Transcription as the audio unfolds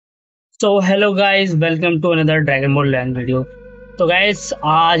तो hello guys, welcome to another dragon ball land video. तो guys,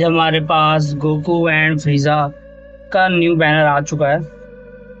 आज हमारे पास गोकू एंड फ्रीजा का न्यू बैनर आ चुका है।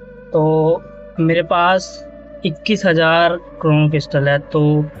 तो मेरे पास 21,000 क्रोनो क्रिस्टल है। तो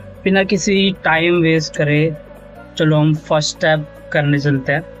बिना किसी टाइम वेस्ट करे चलो हम फर्स्ट स्टेप करने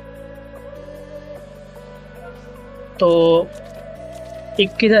चलते हैं। तो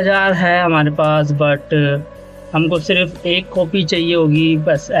 21,000 है हमारे पास, बट हमको सिर्फ एक कॉपी चाहिए होगी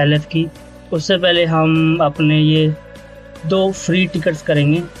बस एलएफ की। उससे पहले हम अपने ये 2 फ्री टिकट्स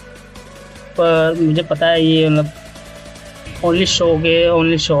करेंगे, पर मुझे पता है ये मतलब ओनली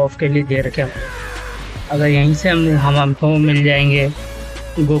शो ऑफ के लिए दे रखे हैं। अगर यहीं से हमको मिल जाएंगे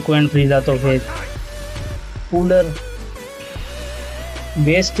गोकू एंड फ्रीजा तो फिर कूलर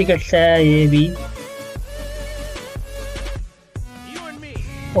बेस्ट टिकट्स है ये भी।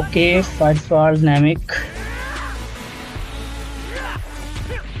 Okay, fight for dynamic.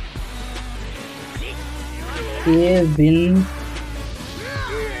 ये विन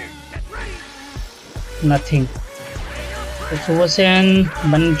नथिंग। तो सुबह से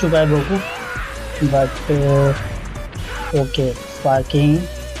बन चुका है गोकू, बट ओके स्पार्किंग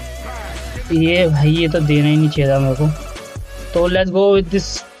ये भाई ये तो देना ही नहीं चाहिए था मेरे को। तो let's go with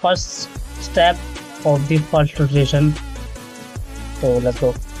this first step of the first rotation. तो let's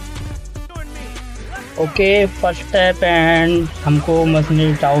go. Okay, first step and हमको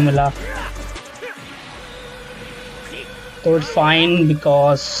मशीनरी टाउ मिला। तो it's fine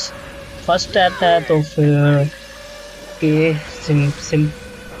because first step है। तो फिर के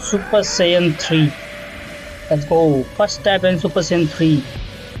super Saiyan 3 let's go. First step in super Saiyan 3।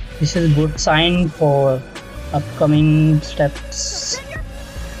 This is good sign for upcoming steps.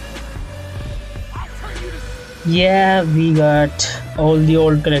 Yeah, we got all the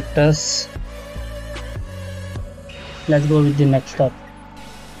old characters. Let's go with the next step.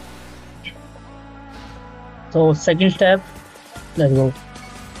 So second step, let's go.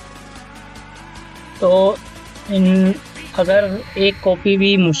 तो अगर एक copy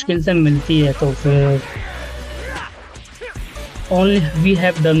भी मुश्किल से मिलती है तो फिर only we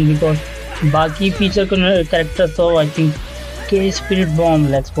have done, because बाकी फीचर कैरेक्टर्स तो आई थिंक के spirit bomb.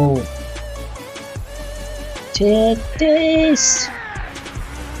 Let's go. Take this,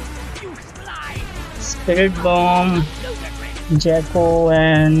 Spirit Bomb, Jacko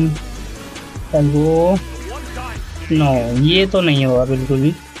and Tango। No, ये तो नहीं होगा बिल्कुल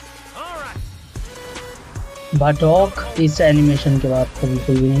भी। बाटॉक इस एनिमेशन के बाद तो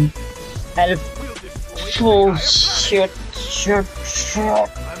बिल्कुल भी नहीं। हेल्प। Oh shit.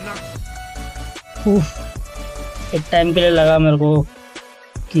 एक टाइम के लिए लगा मेरे को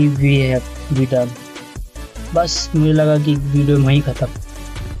कि वी हैव बी डन, बस मुझे लगा कि वीडियो वहीं खत्म।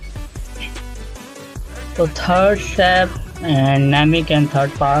 तो third step and Namik and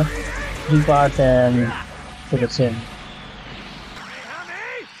third part 3 part and तो same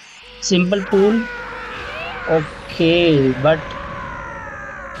simple pool. Okay, but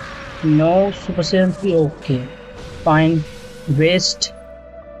know super same. Okay fine, waste.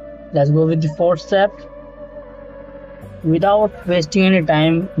 Let's go with the fourth step without wasting any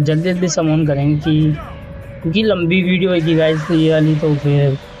time. जल्दी जल्दी समन करेंगे क्योंकि लंबी video है guys ये वाली। तो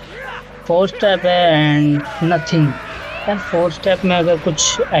फिर फोर्थ स्टेप है एंड नथिंग। यार फोर्थ स्टेप में अगर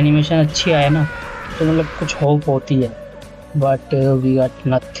कुछ एनिमेशन अच्छी आए ना तो मतलब कुछ होप होती है, but we got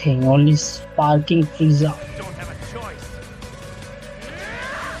nothing, only sparking फ्रीजा।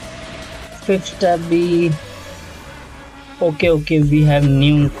 Fifth step भी okay we have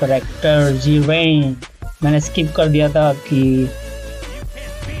new character जीवेन। मैंने स्किप कर दिया था कि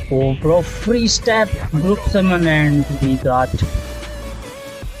Oh bro, free step, group summon, and we got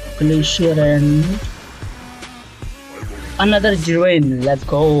Glacier and another Heroine. Let's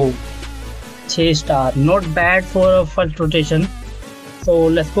go. 6 star, not bad for a first rotation. So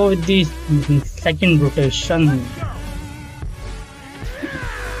let's go with the second rotation.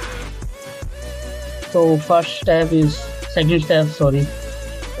 So second step, sorry,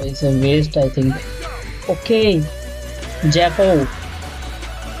 it's a waste I think. Okay, Jacko.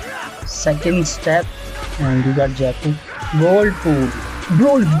 Second step and we got Jakku. Gold pool.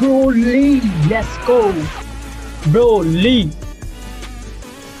 Bro Lee, let's go. Bro Lee,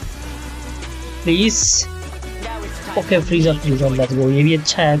 please. Okay, Frieza, let's go. ये भी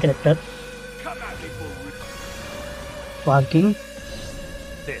अच्छा है character. Parking.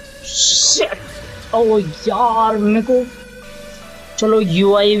 ओ यार मेरे को चलो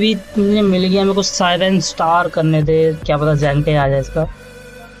UI भी मिल गया मेरे को। साइरन स्टार करने दे, क्या पता ज़ेनकाई आ जाए इसका।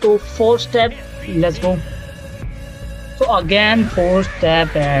 तो fourth step, let's go. So again 4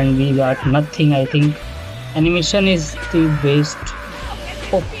 step and we got nothing. I think animation is the best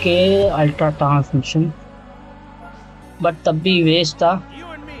okay ultra transmission, but तब भी वेस्ट था।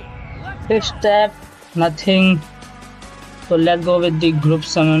 फिफ्थ स्टेप नथिंग, तो let's go with the group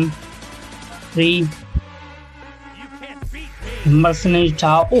summon free mercenary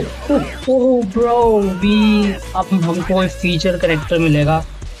था। Oh bro भी अब हमको एक feature character मिलेगा,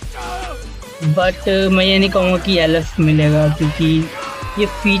 बट मैं ये नहीं कहूँगा कि एलएफ मिलेगा क्योंकि ये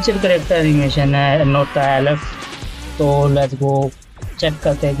फीचर कैरेक्टर एनिमेशन है, नॉट एलएफ। तो लेट्स गो चेक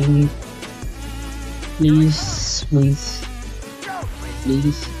करते हैं कि please please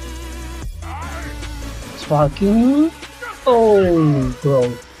please sparking. Oh bro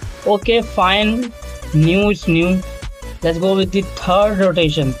okay fine, new it's new. Let's go with the third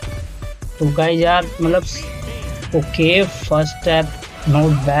rotation. तो गाइस यार मतलब okay first step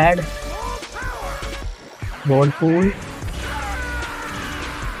not bad, gold pool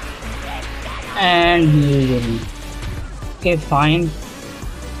and okay fine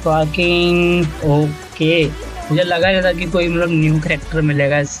parking. Okay मुझे लगा नहीं था कि कोई मतलब न्यू कैरेक्टर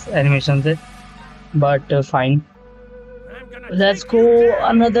मिलेगा इस एनिमेशन से, but fine. Let's go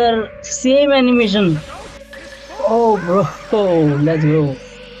another same animation. Oh bro let's go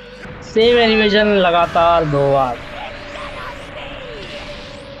same animation लगातार 2 बार।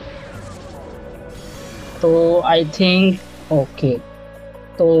 तो आई थिंक ओके,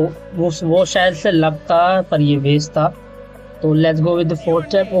 तो वो शायद से लगता पर ये वेस्ट था। तो let's go with the fourth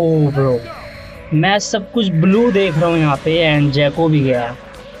step. Oh bro मैं सब कुछ ब्लू देख रहा हूँ यहाँ पे एंड जैको भी गया।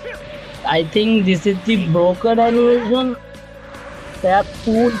 I think this is the broken animation. यार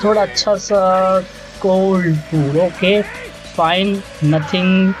पूल थोड़ा अच्छा सा cold pool, okay fine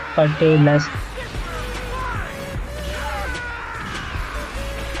nothing but less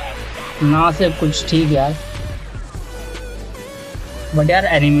ना से कुछ ठीक यार, बट यार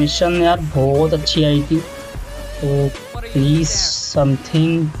एनिमेशन यार बहुत अच्छी आई थी। तो please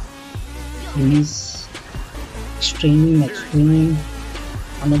something please extreme extreme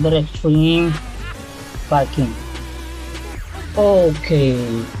another extreme parking. Okay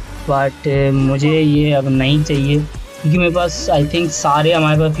but मुझे ये अब नहीं चाहिए क्योंकि मेरे पास आई थिंक सारे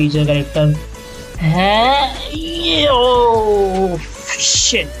हमारे पास फीचर कैरेक्टर हैं। ये ओ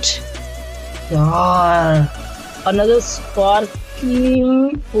शिट यार अनदर स्पार्किंग।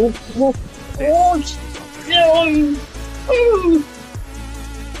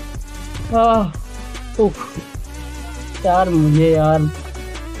 यार मुझे यार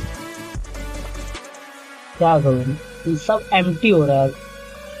क्या करूँ, सब एम्प्टी हो रहा है,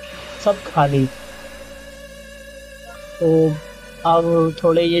 सब खाली। तो अब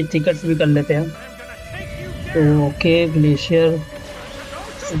थोड़े ये टिकट्स भी कर लेते हैं। तो okay glacier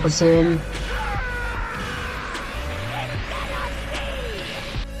super cell.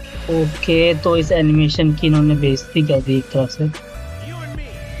 Okay तो इस एनिमेशन की इन्होंने बेइज्जती कर दी एक तरह से।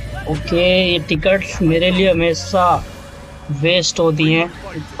 ओके ये टिकट्स मेरे लिए हमेशा वेस्ट होती हैं।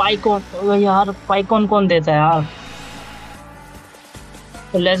 पाइकॉन यार, पाइकॉन कौन देता है यार।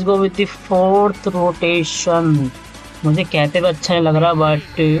 तो let's go with the fourth rotation. मुझे कहते हुए अच्छा नहीं लग रहा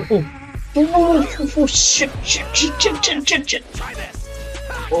बट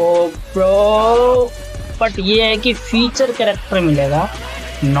ओ ब्रो, बट ये है कि फीचर कैरेक्टर मिलेगा,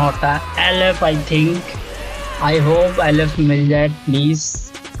 not a LF. I think I hope LF मिल जाए प्लीज।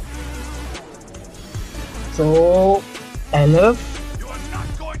 तो एलएफ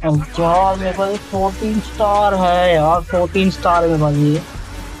यार मेरे पास 14 स्टार है यार, 14 स्टार मेरे पास, ये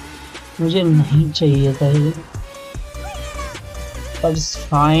मुझे नहीं चाहिए था ये, बट इट्स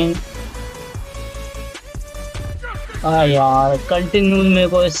फाइन। यार कंटिन्यू मेरे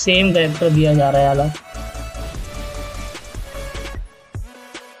को सेम कैरेक्टर दिया जा रहा है यार।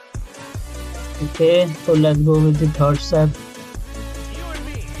 ओके तो let's go with the third step.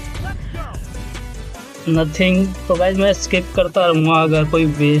 Nothing. तो गाइस मैं स्किप करता रहूँगा अगर कोई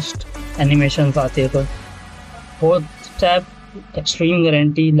वेस्ट एनिमेशन आते हैं तो। Fourth step extreme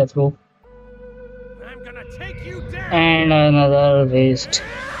guarantee, let's go and another waste.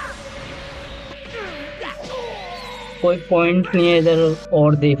 कोई पॉइंट नहीं है इधर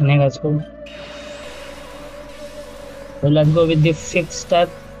और देखने का इसको। तो let's go with the fifth step.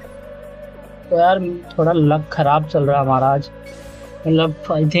 तो यार थोड़ा लक खराब चल रहा है हमारा आज, मतलब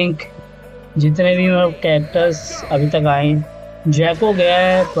आई थिंक जितने भी मतलब कैरेक्टर्स अभी तक आए, जैको गया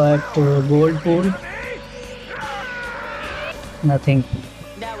है but gold pool nothing.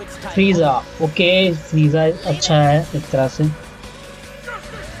 फ्रीजा, okay फ्रीजा अच्छा है एक तरह से।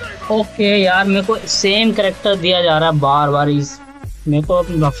 ओके यार मेरे को सेम कैरेक्टर दिया जा रहा है बार बार, इस मेरे को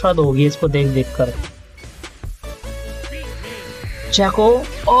अपनी नफरत होगी इसको देख देख कर। जैको,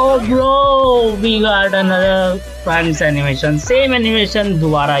 ओ bro we got another friends animation, same animation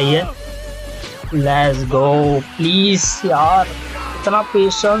दोबारा आई है। लेट्स गो प्लीज यार, इतना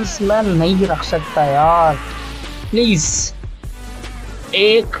पेशेंस मैं नहीं रख सकता यार। प्लीज,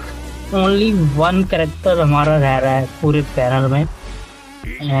 एक ओनली वन करेक्टर हमारा रह रहा है पूरे पैनल में,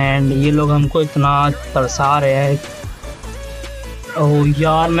 एंड ये लोग हमको इतना तरसा रहे हैं। ओह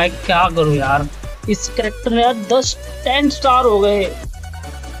यार, मैं क्या करूं यार, इस करेक्टर में यार 10 स्टार हो गए।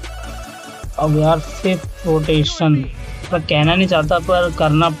 अब यार 5th रोटेशन, मैं कहना नहीं चाहता पर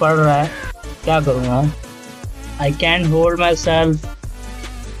करना पड़ रहा है, क्या करूँ यार। I can't hold my self.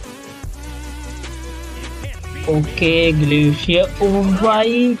 Okay glacier, ओह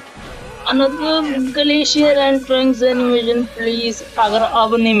भाई, another glacier entrance animation please. अगर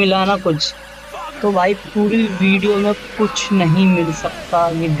अब नहीं मिला ना कुछ, तो भाई पूरी वीडियो में कुछ नहीं मिल सकता,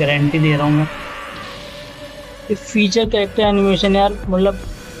 ये गारंटी दे रहा हूँ मैं। ये फीचर कैरेक्टर एनिमेशन यार, मतलब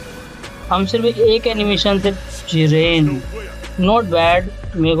हम सिर्फ एक एनिमेशन से, जिरेन नॉट बैड,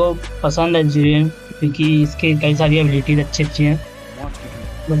 मेरे को पसंद है जिरेन क्योंकि इसके कई सारी एबिलिटीज अच्छी अच्छी हैं,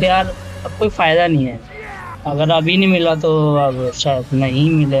 बट यार अब कोई फ़ायदा नहीं है। अगर अभी नहीं मिला तो अब शायद नहीं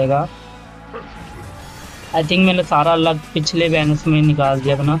मिलेगा। आई थिंक मैंने सारा लक पिछले बैनर्स में निकाल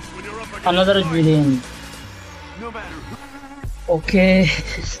दिया अपना। Another Jiren, okay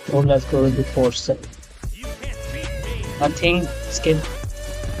so let's go with the fourth set. Nothing, skip.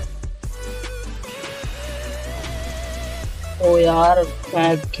 ओ यार,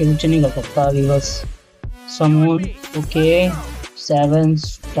 मैं कुछ नहीं कर सकता अभी, बस समून। Okay 7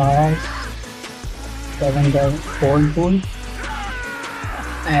 star, 7 gold pool,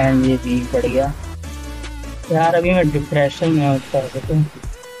 and ये भी बढ़ गया यार। अभी मैं डिप्रेशन में कर सकूँ,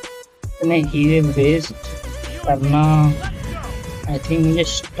 इतने हीरे वेस्ट करना, आई थिंक मुझे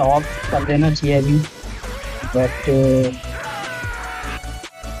स्टॉप कर देना चाहिए अभी, बट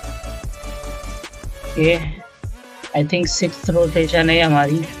ये आई थिंक 6th रोटेशन है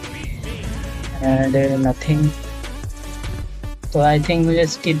हमारी, एंड नथिंग। तो आई थिंक मुझे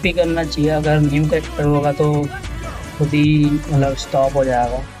स्किप ही करना चाहिए, अगर न्यू कैरेक्टर होगा तो खुद ही मतलब स्टॉप हो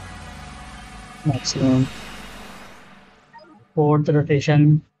जाएगा maximum. 4th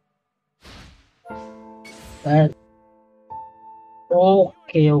rotation,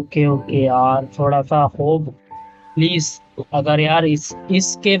 okay okay okay यार, थोड़ा सा होप प्लीज। अगर यार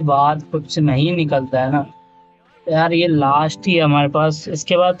इसके बाद कुछ नहीं निकलता है ना यार, ये लास्ट ही है हमारे पास,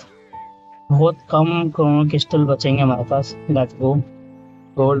 इसके बाद बहुत कम क्रोनो क्रिस्टल बचेंगे हमारे पास। लेट्स गो,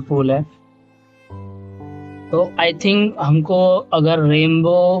 गोल्ड पूल है तो आई थिंक हमको अगर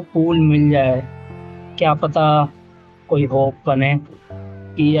रेनबो पूल मिल जाए, क्या पता कोई होप बने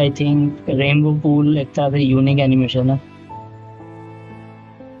कि आई थिंक रेनबो पूल एक तरह से यूनिक एनिमेशन है।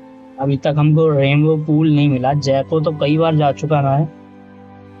 अभी तक हमको रेनबो पूल नहीं मिला, जयको तो कई बार जा चुका ना है।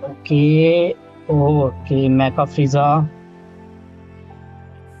 Okay okay make a फ्रीजा,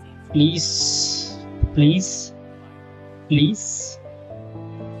 please please please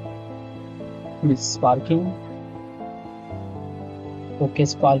please, sparking. Okay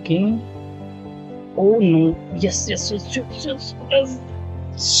sparking, oh no, yes yes yes yes yes,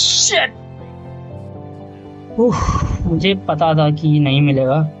 shit. मुझे पता था कि नहीं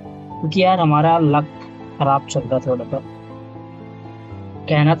मिलेगा क्योंकि यार हमारा लक खराब चल रहा था थोड़ा सा।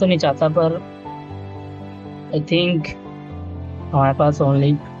 कहना तो नहीं चाहता पर आई थिंक हमारे पास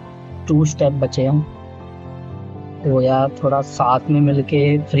ओनली 2 स्टेप बचे हैं, तो यार थोड़ा साथ में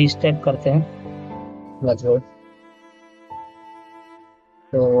मिलके 3 स्टेप करते हैं। Let's go.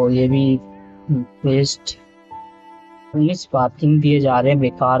 तो ये भी वेस्ट, स्पार्किंग दिए जा रहे हैं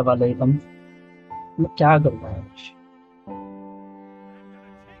बेकार वाले एकदम, मैं क्या करूँगा।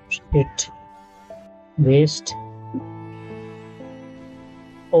 Shit, waste.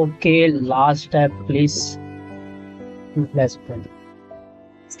 Okay last step please, let's go.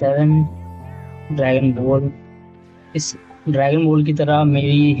 7 dragon ball, इस ड्रैगन बॉल की तरह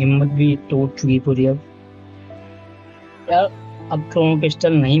मेरी हिम्मत भी टूट चुकी पूरी। अब यार अब क्रोनो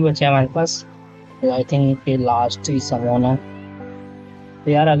क्रिस्टल नहीं बचा हमारे पास, तो आई थिंक ये लास्ट ही समोन है।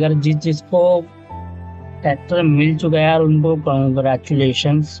 तो यार अगर जिसको कैरेक्टर मिल चुका है यार, उनको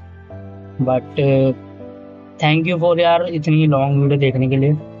congratulations, but thank you for यार इतनी लॉन्ग वीडियो देखने के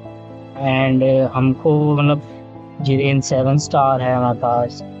लिए। एंड हमको मतलब जिरेन 7 स्टार है हमारे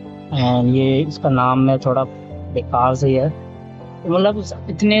पास, एंड ये इसका नाम में थोड़ा बेकार से ही है, मतलब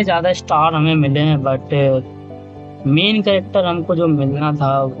इतने ज़्यादा स्टार हमें मिले हैं, बट मेन कैरेक्टर हमको जो मिलना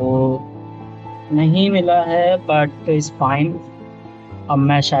था वो नहीं मिला है, बट इट्स फाइन। अब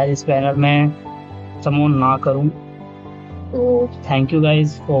मैं शायद इस बैनर में समून ना करूं। तो thank you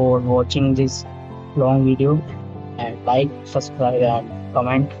guys for watching this long video, and like, subscribe and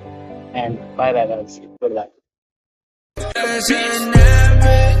comment, and bye bye guys, good bye. as an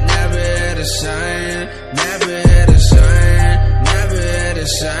average.